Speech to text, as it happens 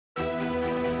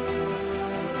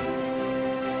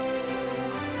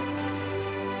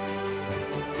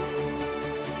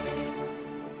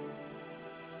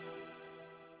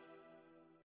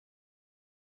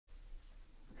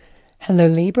Hello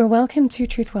Libra, welcome to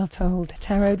Truth Well Told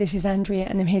Tarot. This is Andrea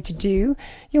and I'm here to do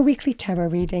your weekly tarot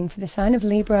reading for the sign of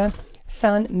Libra,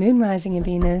 Sun, Moon, Rising and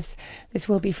Venus. This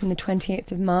will be from the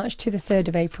 28th of March to the 3rd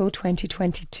of April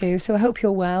 2022, so I hope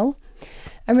you're well.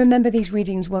 And remember, these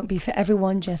readings won't be for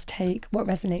everyone, just take what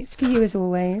resonates for you as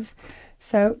always.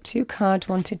 So 2 cards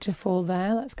wanted to fall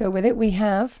there, let's go with it. We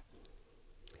have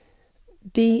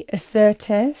be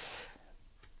assertive,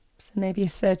 so maybe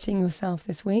asserting yourself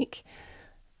this week.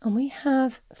 And we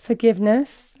have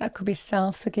forgiveness. That could be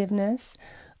self-forgiveness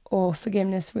or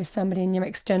forgiveness with somebody in your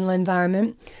external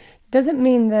environment. Doesn't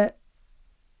mean that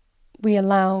we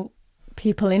allow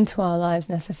people into our lives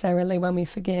necessarily when we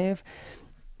forgive,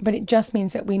 but it just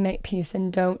means that we make peace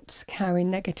and don't carry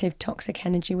negative, toxic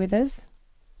energy with us.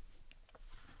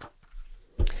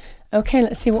 Okay,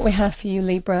 let's see what we have for you,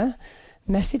 Libra.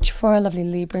 Message for our lovely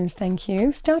Librans, thank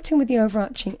you. Starting with the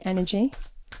overarching energy.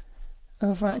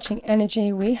 Overarching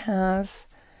energy, we have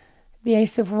the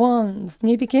Ace of Wands.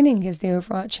 New beginning is the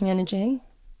overarching energy.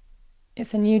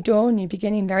 It's a new dawn, new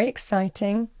beginning, very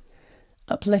exciting,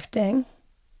 uplifting.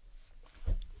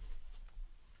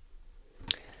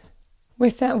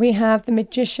 With that, we have the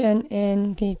Magician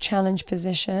in the challenge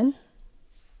position.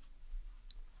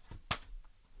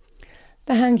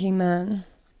 The Hanging Man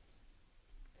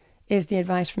is the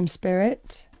advice from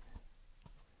Spirit.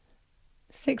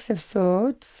 6 of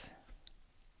Swords.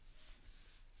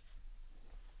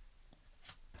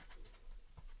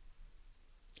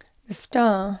 The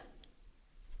Star.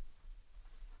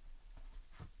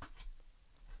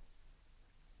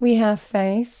 We have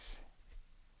faith.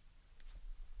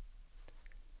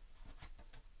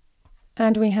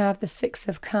 And we have the 6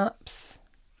 of Cups.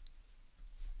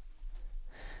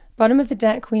 Bottom of the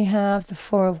deck we have the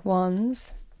 4 of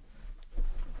Wands.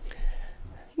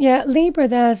 Yeah, Libra,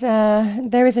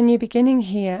 there is a new beginning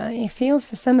here. It feels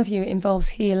for some of you it involves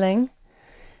healing.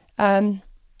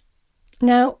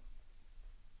 Now,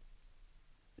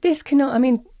 this cannot,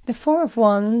 the 4 of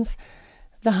Wands,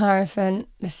 the Hierophant,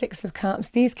 the 6 of Cups,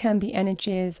 these can be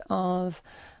energies of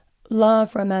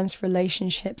love, romance,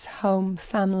 relationships, home,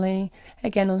 family,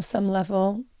 again on some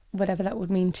level, whatever that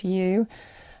would mean to you.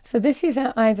 So this is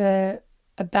either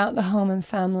about the home and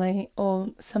family or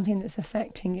something that's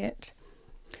affecting it.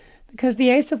 Because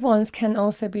the Ace of Wands can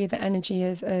also be the energy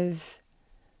of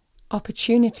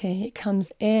opportunity. It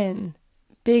comes in.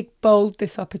 Big, bold,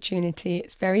 this opportunity.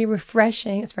 It's very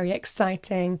refreshing. It's very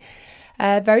exciting.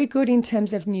 Very good in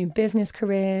terms of new business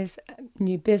careers,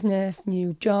 new business,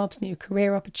 new jobs, new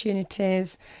career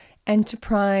opportunities,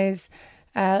 enterprise.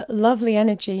 Lovely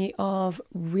energy of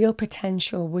real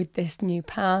potential with this new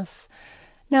path.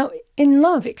 Now, in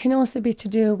love, it can also be to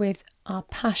do with our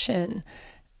passion,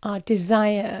 our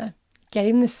desire,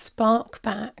 getting the spark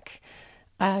back.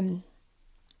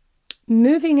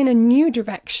 Moving in a new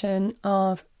direction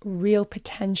of real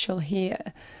potential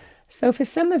here. So for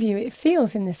some of you, it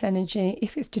feels in this energy,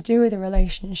 if it's to do with a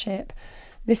relationship,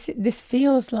 this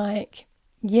feels like,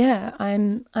 yeah,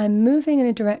 I'm moving in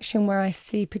a direction where I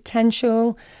see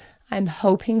potential. I'm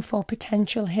hoping for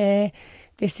potential here.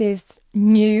 This is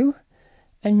new,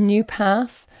 a new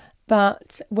path,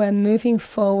 but we're moving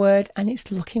forward and it's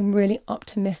looking really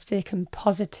optimistic and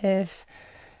positive.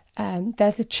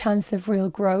 There's a chance of real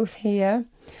growth here.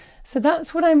 So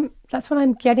that's what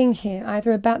I'm getting here,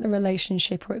 either about the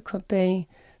relationship or it could be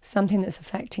something that's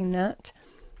affecting that.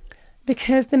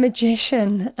 Because the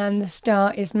Magician and the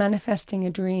Star is manifesting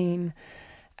a dream.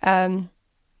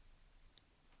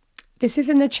 This is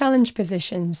in the challenge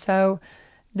position, so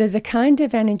there's a kind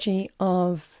of energy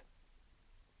of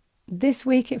this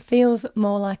week it feels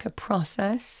more like a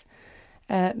process,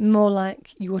 more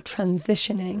like you're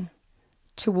transitioning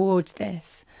towards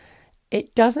this.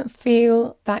 It doesn't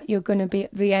feel that you're going to be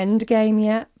at the end game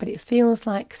yet, but it feels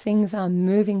like things are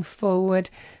moving forward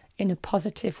in a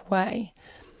positive way.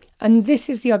 And this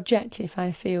is the objective,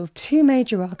 I feel. 2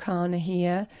 major arcana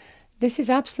here. This is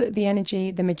absolutely the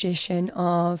energy, the Magician,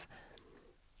 of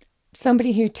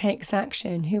somebody who takes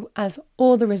action, who has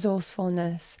all the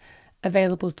resourcefulness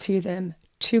available to them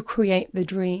to create the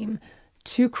dream,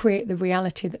 to create the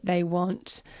reality that they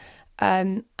want.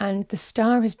 And the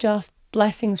Star is just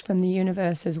blessings from the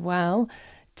universe as well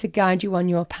to guide you on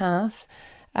your path.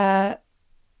 This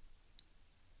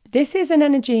is an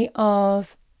energy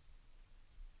of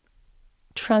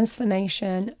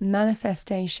transformation,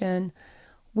 manifestation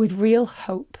with real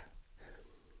hope.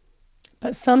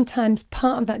 But sometimes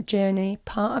part of that journey,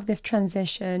 part of this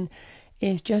transition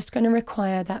is just going to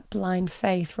require that blind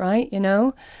faith, right?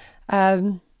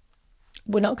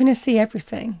 We're not going to see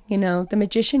everything, the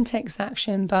Magician takes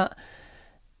action, but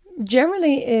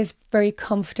generally is very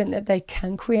confident that they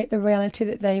can create the reality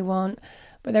that they want,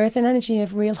 but there is an energy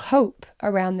of real hope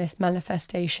around this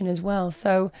manifestation as well.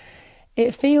 So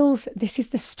it feels this is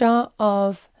the start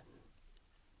of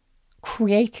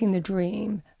creating the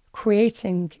dream,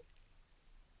 creating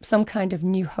some kind of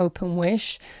new hope and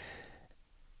wish,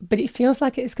 but it feels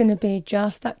like it's going to be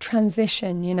just that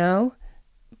transition, you know,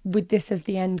 with this as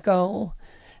the end goal.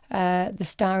 The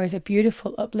star is a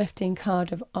beautiful, uplifting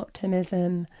card of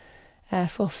optimism,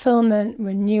 fulfillment,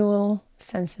 renewal,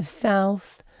 sense of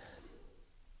self.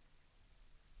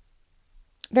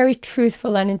 Very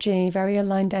truthful energy, very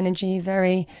aligned energy,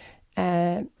 very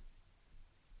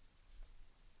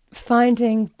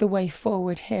finding the way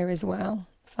forward here as well.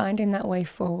 Finding that way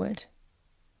forward.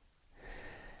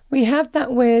 We have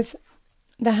that with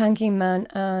the Hanging Man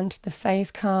and the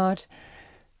Faith card.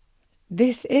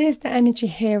 This is the energy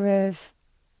here of,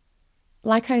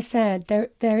 like I said,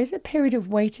 there is a period of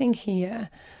waiting here.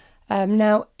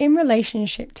 Now, in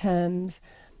relationship terms,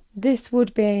 this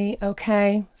would be,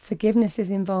 okay, forgiveness is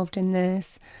involved in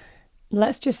this.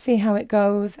 Let's just see how it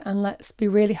goes, and let's be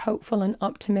really hopeful and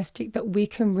optimistic that we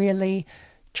can really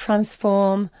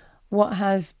transform what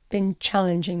has been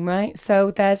challenging, right?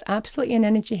 So there's absolutely an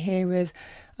energy here of,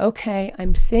 okay,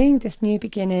 I'm seeing this new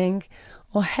beginning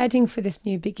or heading for this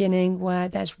new beginning where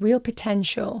there's real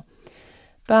potential,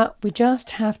 but we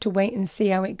just have to wait and see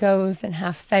how it goes and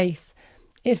have faith.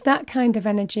 It's that kind of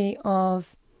energy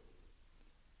of,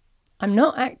 I'm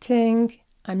not acting,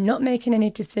 I'm not making any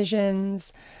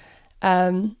decisions,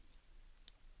 I'm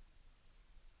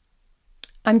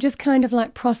just kind of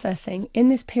like processing in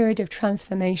this period of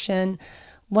transformation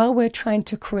while we're trying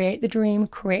to create the dream,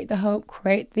 create the hope,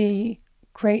 create the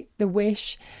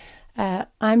wish.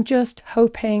 I'm just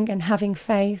hoping and having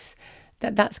faith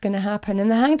that that's going to happen.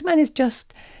 And the Hanged Man is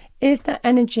that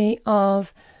energy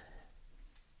of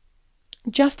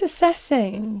just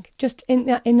assessing, just in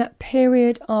that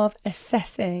period of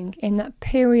assessing, in that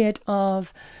period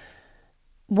of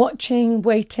watching,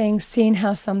 waiting, seeing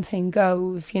how something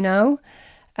goes, you know.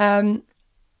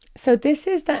 So this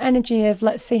is that energy of,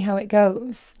 let's see how it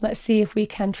goes. Let's see if we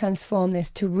can transform this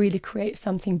to really create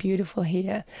something beautiful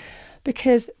here.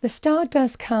 Because the star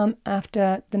does come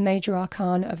after the major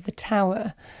arcana of the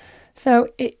Tower. So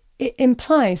it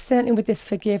implies, certainly with this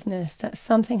forgiveness, that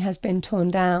something has been torn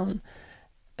down.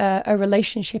 A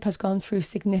relationship has gone through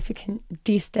significant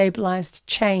destabilized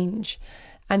change.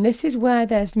 And this is where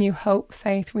there's new hope,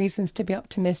 faith, reasons to be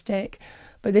optimistic.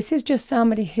 But this is just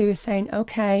somebody who is saying,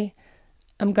 okay,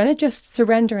 I'm going to just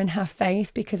surrender and have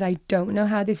faith because I don't know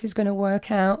how this is going to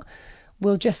work out.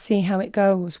 We'll just see how it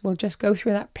goes. We'll just go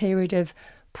through that period of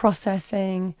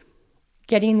processing,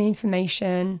 getting the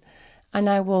information, and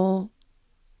I will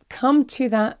come to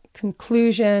that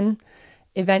conclusion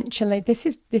eventually. This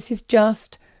is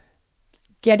just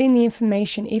getting the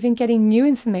information, even getting new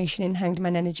information in Hanged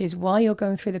Man energies while you're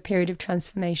going through the period of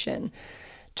transformation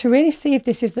to really see if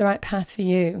this is the right path for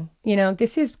you. You know,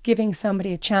 this is giving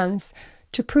somebody a chance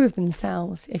to prove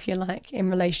themselves, if you like, in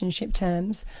relationship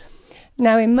terms.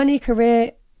 Now, in money,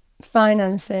 career,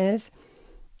 finances,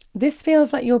 this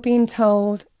feels like you're being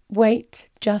told, wait,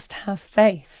 just have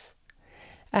faith,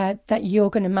 that you're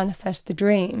going to manifest the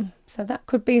dream. So that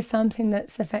could be something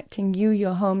that's affecting you,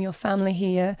 your home, your family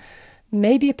here.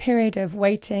 Maybe a period of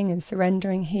waiting and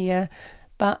surrendering here.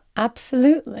 But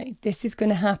absolutely, this is going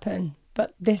to happen.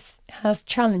 But this has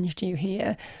challenged you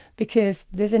here because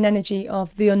there's an energy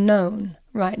of the unknown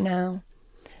right now.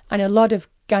 And a lot of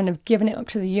kind of giving it up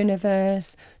to the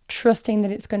universe, trusting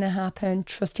that it's going to happen,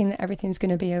 trusting that everything's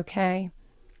going to be okay.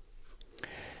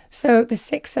 So the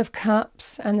Six of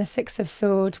Cups and the Six of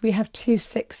Swords, we have two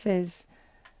sixes.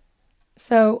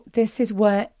 So this is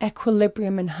where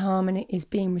equilibrium and harmony is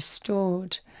being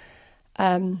restored.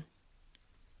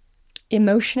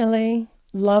 Emotionally,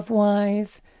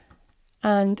 love-wise.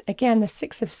 And again, the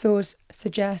Six of Swords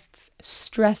suggests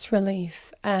stress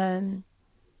relief,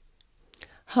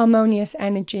 harmonious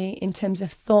energy in terms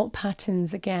of thought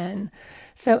patterns again.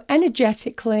 So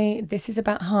energetically, this is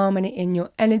about harmony in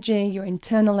your energy, your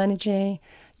internal energy,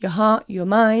 your heart, your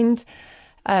mind,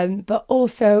 but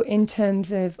also in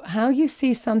terms of how you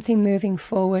see something moving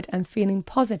forward and feeling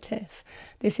positive.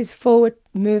 This is forward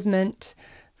movement,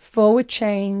 forward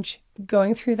change,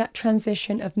 going through that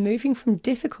transition of moving from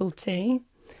difficulty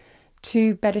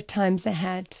to better times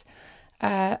ahead.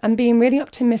 And being really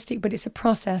optimistic, but it's a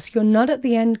process. You're not at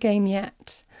the end game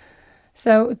yet.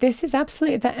 So this is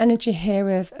absolutely that energy here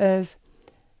of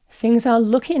things are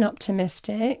looking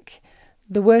optimistic.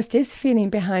 The worst is feeling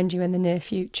behind you in the near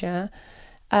future.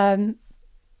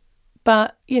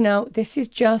 But, this is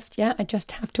just, I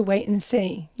just have to wait and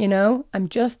see, I'm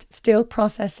just still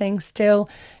processing, still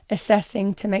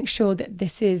assessing to make sure that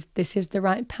this is the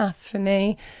right path for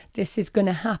me. This is going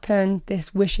to happen.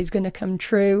 This wish is going to come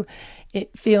true.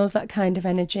 It feels that kind of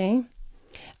energy.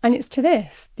 And it's to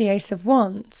this, the Ace of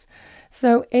Wands.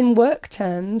 So in work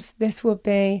terms, this will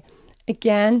be,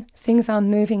 again, things are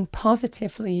moving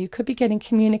positively. You could be getting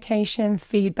communication,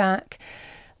 feedback,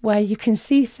 where you can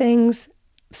see things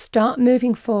start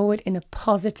moving forward in a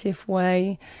positive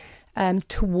way,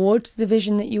 towards the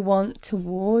vision that you want,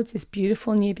 towards this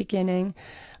beautiful new beginning.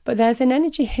 But there's an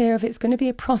energy here of it's going to be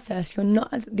a process. You're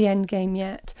not at the end game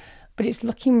yet, but it's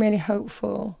looking really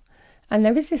hopeful. And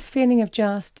there is this feeling of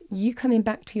just you coming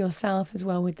back to yourself as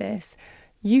well with this.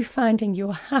 You finding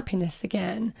your happiness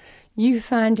again. You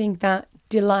finding that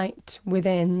delight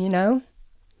within,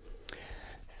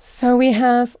 So we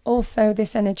have also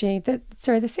this energy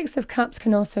the Six of Cups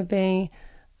can also be,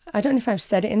 I don't know if I've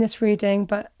said it in this reading,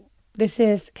 but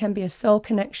can be a soul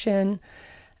connection,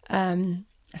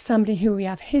 somebody who we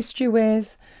have history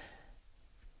with.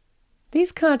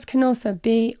 These cards can also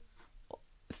be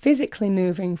physically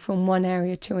moving from one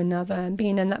area to another and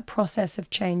being in that process of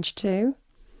change too.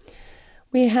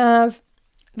 We have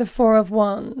the Four of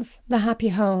Wands, the happy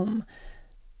home.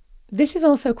 This is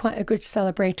also quite a good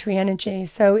celebratory energy.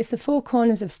 So it's the four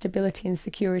corners of stability and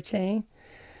security.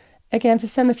 Again, for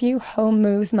some of you, home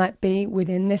moves might be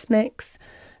within this mix.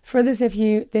 For others of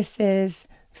you, this is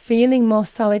feeling more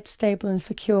solid, stable and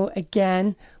secure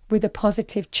again with the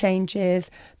positive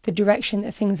changes, the direction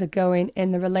that things are going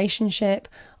in the relationship,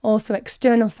 also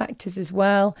external factors as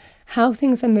well, how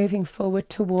things are moving forward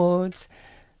towards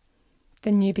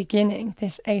the new beginning,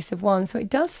 this Ace of Wands. So it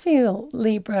does feel,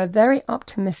 Libra, very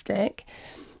optimistic.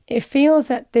 It feels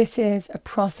that this is a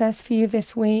process for you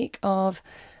this week of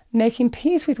making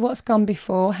peace with what's gone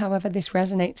before, however this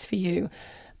resonates for you,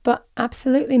 but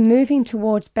absolutely moving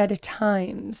towards better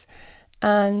times.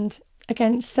 And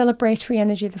again, celebratory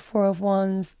energy, the Four of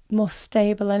Wands, more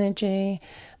stable energy,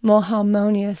 more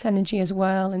harmonious energy as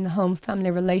well in the home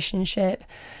family relationship.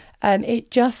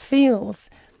 It just feels,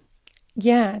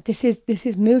 this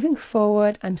is moving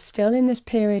forward. I'm still in this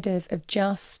period of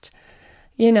just,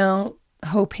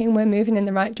 hoping we're moving in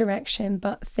the right direction,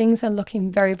 but things are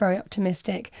looking very, very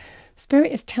optimistic.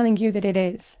 Spirit is telling you that it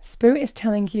is. Spirit is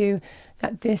telling you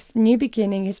that this new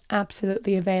beginning is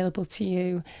absolutely available to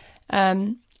you.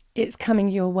 It's coming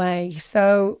your way.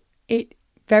 So it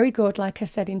very good, like I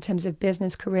said, in terms of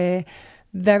business career,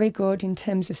 very good in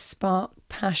terms of spark,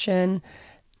 passion,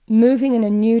 moving in a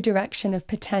new direction of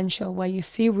potential where you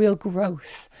see real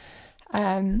growth,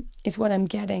 is what I'm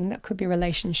getting. That could be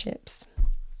relationships.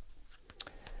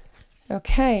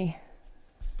 Okay.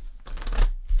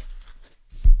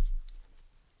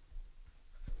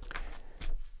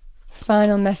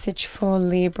 Final message for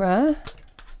Libra.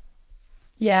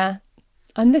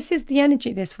 And this is the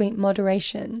energy this week,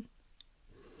 moderation.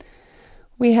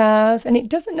 We have, and it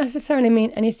doesn't necessarily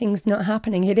mean anything's not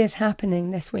happening. It is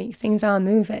happening this week. Things are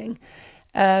moving.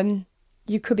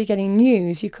 You could be getting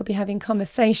news. You could be having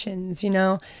conversations,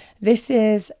 This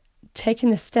is taking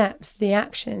the steps, the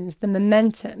actions, the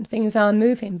momentum. Things are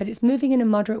moving, but it's moving in a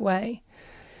moderate way.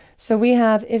 So we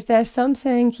have, is there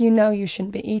something you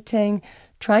shouldn't be eating?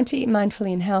 Trying to eat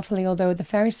mindfully and healthily, although the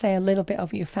fairies say a little bit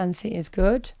of your fancy is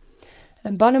good.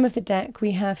 And bottom of the deck,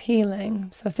 we have healing.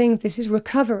 So this is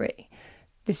recovery.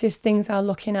 This is things are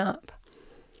looking up.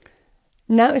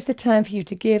 Now is the time for you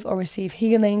to give or receive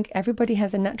healing. Everybody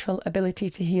has a natural ability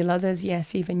to heal others.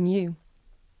 Yes, even you.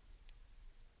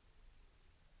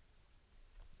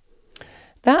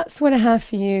 That's what I have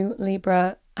for you,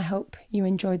 Libra. I hope you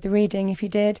enjoyed the reading. If you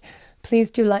did, please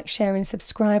do like, share and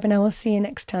subscribe, and I will see you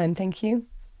next time. Thank you.